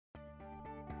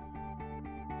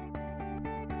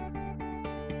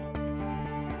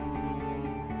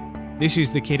This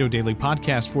is the Cato Daily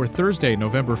Podcast for Thursday,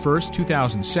 November 1st,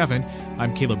 2007.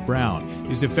 I'm Caleb Brown.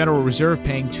 Is the Federal Reserve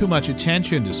paying too much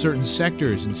attention to certain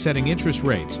sectors and setting interest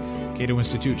rates? Cato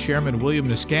Institute Chairman William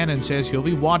Niskanen says he'll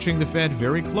be watching the Fed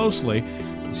very closely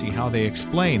to see how they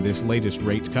explain this latest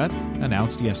rate cut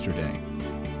announced yesterday.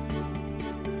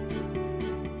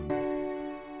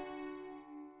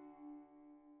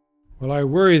 Well, I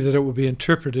worry that it will be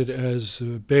interpreted as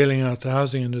bailing out the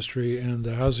housing industry and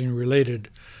the housing-related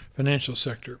financial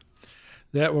sector.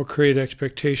 That will create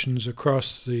expectations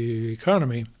across the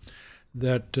economy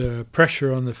that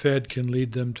pressure on the Fed can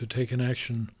lead them to take an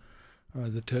action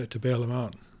to bail them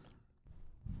out.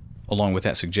 Along with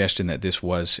that suggestion that this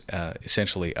was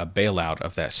essentially a bailout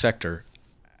of that sector,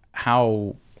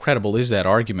 how credible is that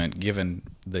argument given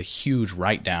the huge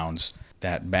write-downs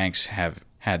that banks have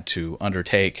had to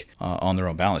undertake on their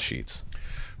own balance sheets?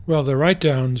 Well, the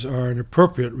write-downs are an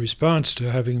appropriate response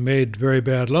to having made very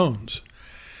bad loans.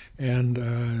 And,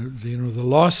 the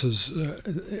losses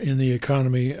in the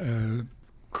economy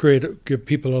give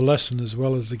people a lesson as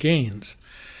well as the gains.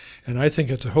 And I think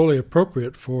it's wholly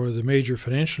appropriate for the major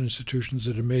financial institutions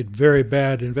that have made very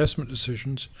bad investment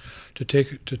decisions to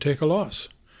take a loss.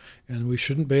 And we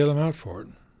shouldn't bail them out for it.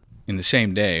 In the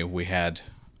same day, we had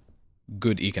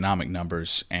good economic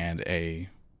numbers and a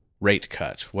rate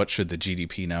cut. What should the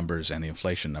GDP numbers and the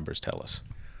inflation numbers tell us?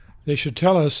 They should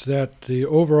tell us that the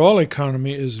overall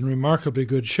economy is in remarkably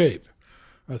good shape.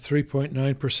 A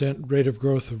 3.9% rate of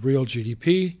growth of real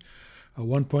GDP, a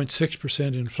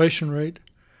 1.6% inflation rate.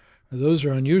 Those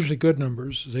are unusually good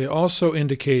numbers. They also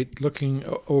indicate, looking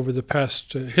over the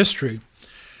past history,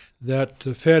 that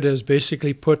the Fed has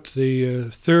basically put the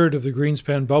third of the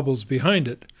Greenspan bubbles behind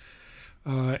it.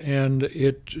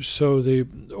 So the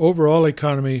overall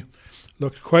economy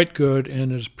looked quite good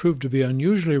and has proved to be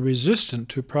unusually resistant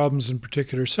to problems in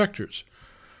particular sectors.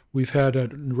 We've had a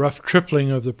rough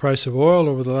tripling of the price of oil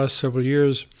over the last several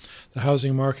years. The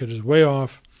housing market is way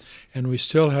off, and we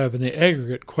still have in the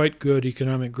aggregate quite good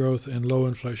economic growth and low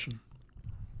inflation.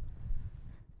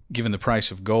 Given the price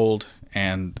of gold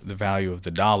and the value of the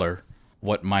dollar,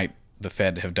 what might the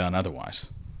Fed have done otherwise?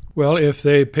 Well, if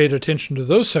they paid attention to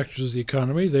those sectors of the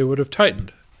economy, they would have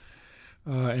tightened.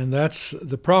 And that's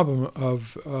the problem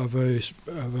of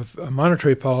a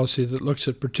monetary policy that looks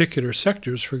at particular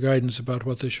sectors for guidance about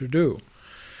what they should do,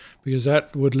 because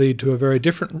that would lead to a very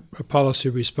different policy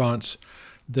response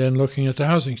than looking at the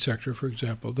housing sector, for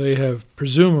example. They have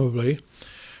presumably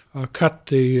cut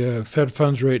the Fed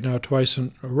funds rate now twice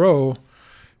in a row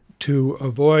to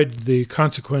avoid the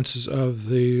consequences of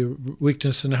the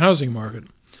weakness in the housing market.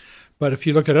 But if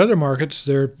you look at other markets,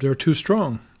 they're too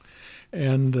strong.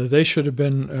 And they should have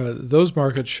been, those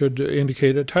markets should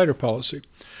indicate a tighter policy.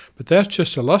 But that's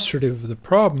just illustrative of the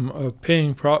problem of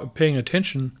paying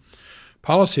attention,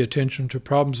 policy attention to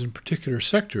problems in particular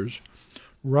sectors,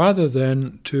 rather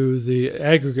than to the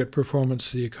aggregate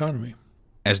performance of the economy.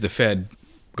 As the Fed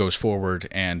goes forward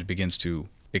and begins to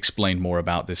explain more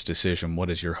about this decision, what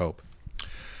is your hope?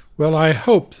 Well, I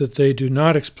hope that they do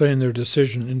not explain their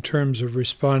decision in terms of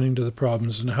responding to the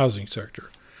problems in the housing sector.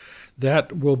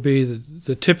 That will be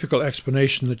the typical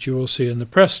explanation that you will see in the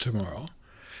press tomorrow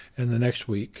and the next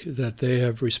week, that they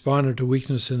have responded to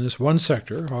weakness in this one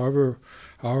sector,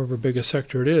 however big a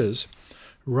sector it is,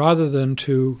 rather than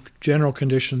to general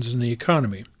conditions in the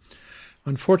economy.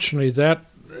 Unfortunately,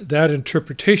 that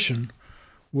interpretation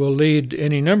will lead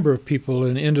any number of people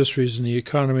in industries in the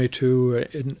economy to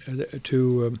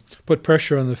put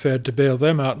pressure on the Fed to bail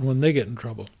them out when they get in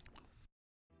trouble.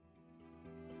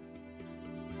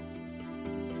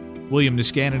 William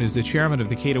Niskanen is the chairman of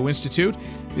the Cato Institute.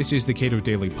 This is the Cato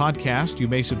Daily Podcast. You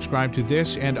may subscribe to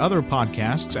this and other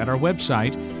podcasts at our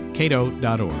website,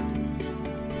 cato.org.